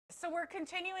So we're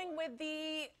continuing with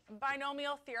the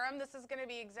binomial theorem. This is going to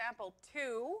be example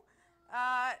 2.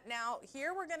 Now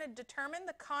here we're going to determine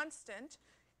the constant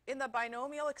in the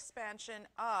binomial expansion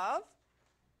of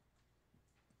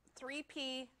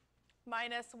 3p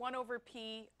minus 1 over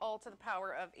p all to the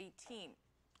power of 18.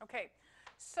 Okay,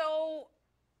 so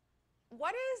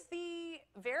what is the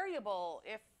variable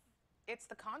if it's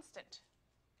the constant?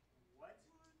 What?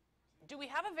 Do we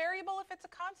have a variable if it's a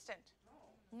constant?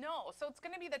 No, so it's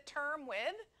going to be the term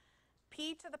with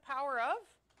p to the power of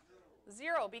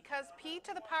 0, because p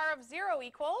to the power of 0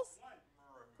 equals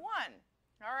 1.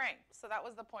 All right, so that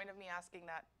was the point of me asking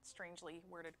that strangely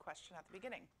worded question at the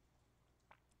beginning.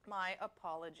 My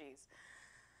apologies.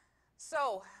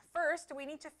 So first, we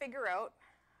need to figure out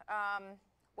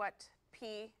what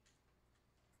p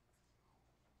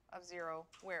of 0,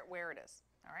 where it is.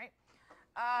 All right,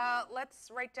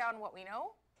 let's write down what we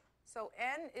know. So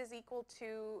n is equal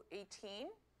to 18.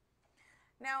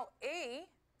 Now a,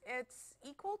 it's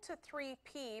equal to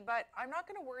 3p, but I'm not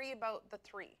going to worry about the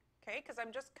 3, okay? Because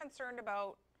I'm just concerned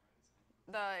about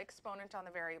the exponent on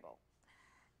the variable.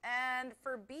 And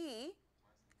for b,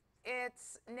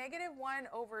 it's negative 1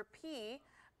 over p,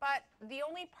 but the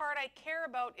only part I care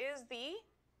about is the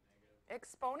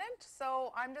exponent.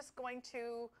 So I'm just going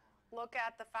to look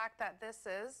at the fact that this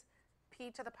is p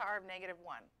to the power of negative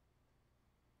 1.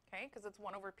 Okay, because it's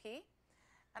 1 over p.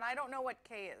 And I don't know what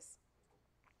k is.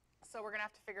 So we're going to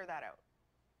have to figure that out.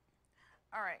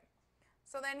 All right.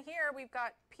 So then here we've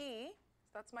got p.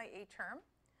 So that's my a term.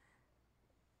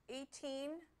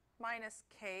 18 minus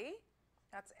k.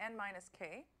 That's n minus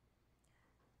k.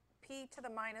 P to the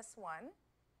minus 1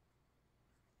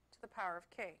 to the power of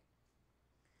k.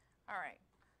 All right.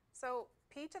 So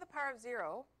p to the power of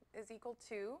 0 is equal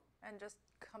to, and just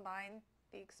combine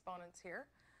the exponents here.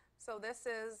 So this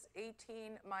is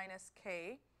 18 minus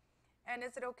k. And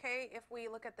is it okay if we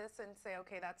look at this and say,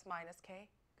 okay, that's minus k,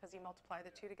 because you multiply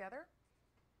the two together?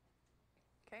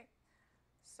 Okay.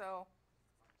 So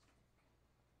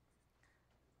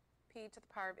p to the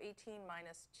power of 18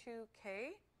 minus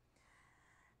 2k.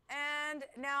 And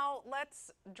now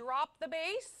let's drop the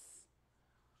base.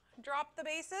 Drop the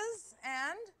bases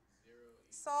and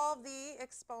solve the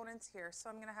exponents here. So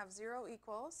I'm going to have 0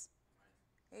 equals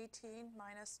 18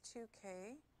 minus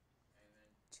 2k,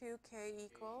 2k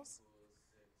equals,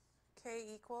 k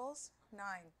equals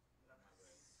 9.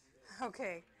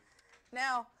 Okay,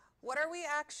 now what are we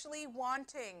actually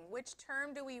wanting? Which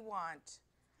term do we want?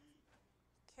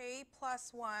 K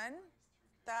plus 1,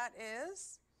 that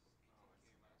is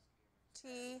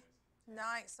t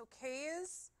 9. So k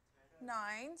is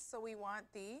 9, so we want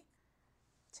the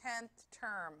 10th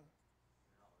term.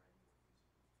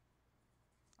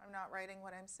 I'm not writing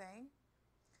what I'm saying.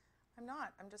 I'm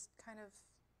not. I'm just kind of,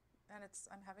 and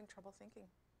I'm having trouble thinking.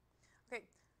 Okay.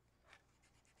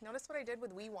 Notice what I did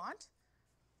with we want?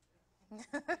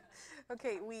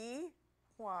 Okay, we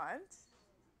want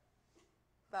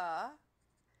the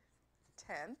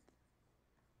 10th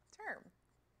term.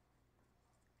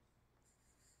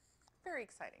 Very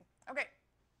exciting. Okay.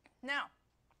 Now,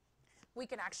 we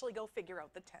can actually go figure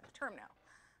out the 10th term now.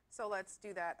 So let's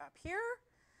do that up here.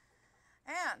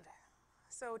 And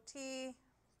so T10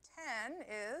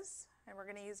 is, and we're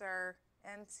going to use our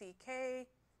NCK,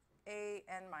 A,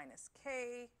 N minus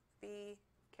K, B,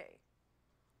 K.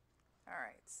 All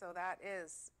right, so that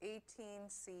is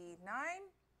 18C9,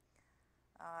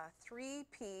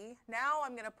 3P. Now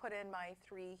I'm going to put in my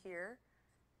 3 here,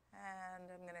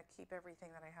 and I'm going to keep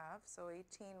everything that I have. So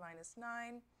 18 minus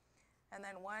 9, and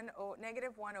then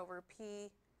negative 1 over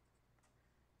P,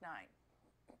 9.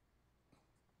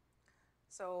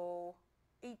 So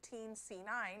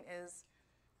 18C9 is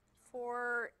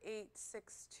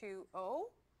 48620.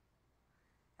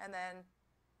 And then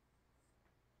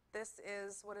this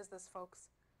is, what is this, folks?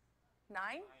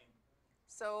 9?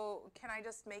 So can I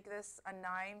just make this a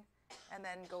 9 and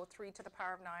then go 3 to the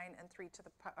power of 9 and 3 to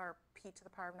the or p to the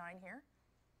power of 9 here?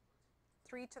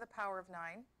 3 to the power of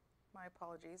 9. My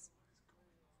apologies.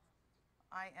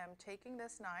 I am taking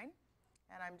this 9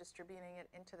 and I'm distributing it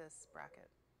into this bracket.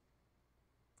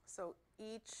 So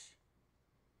the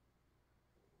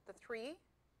 3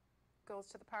 goes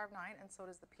to the power of 9, and so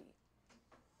does the p.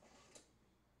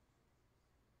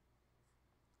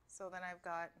 So then I've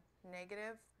got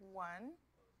negative 1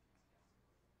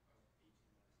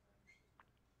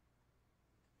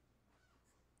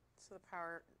 to the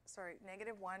power,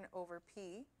 negative 1 over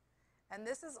p. And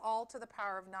this is all to the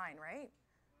power of 9, right?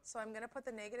 So I'm going to put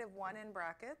the negative 1 in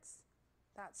brackets.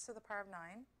 That's to the power of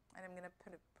 9. And I'm going to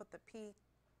put the p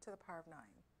to the power of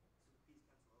 9.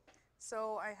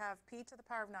 So I have p to the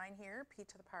power of 9 here, p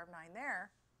to the power of 9 there.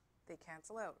 They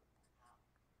cancel out.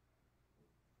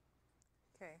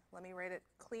 Okay, let me write it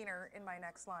cleaner in my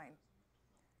next line.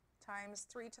 Times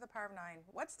 3 to the power of 9.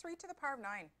 What's 3 to the power of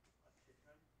 9?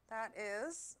 That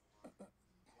is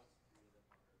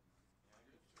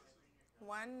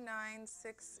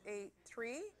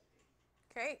 19683.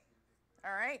 Okay,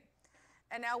 all right.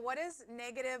 And now what is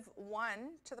negative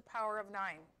 1 to the power of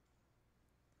 9?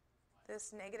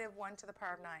 This negative 1 to the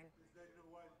power of 9.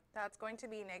 That's going to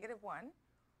be negative 1.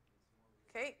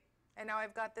 Okay, and now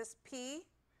I've got this p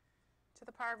to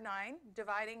the power of 9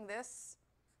 dividing this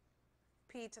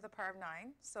p to the power of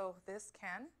 9. So this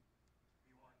can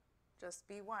just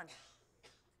be 1.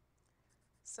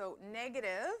 So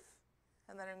negative,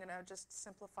 and then I'm going to just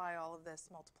simplify all of this,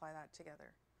 multiply that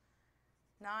together.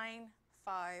 9,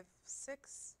 5,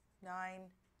 6, 9,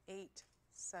 8,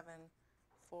 7,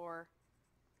 4,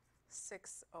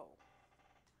 6, 0.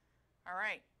 All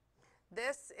right.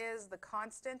 This is the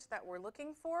constant that we're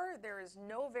looking for. There is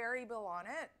no variable on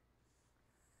it.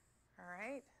 All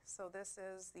right. So this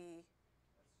is the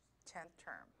 10th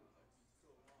term.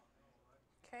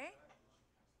 Okay.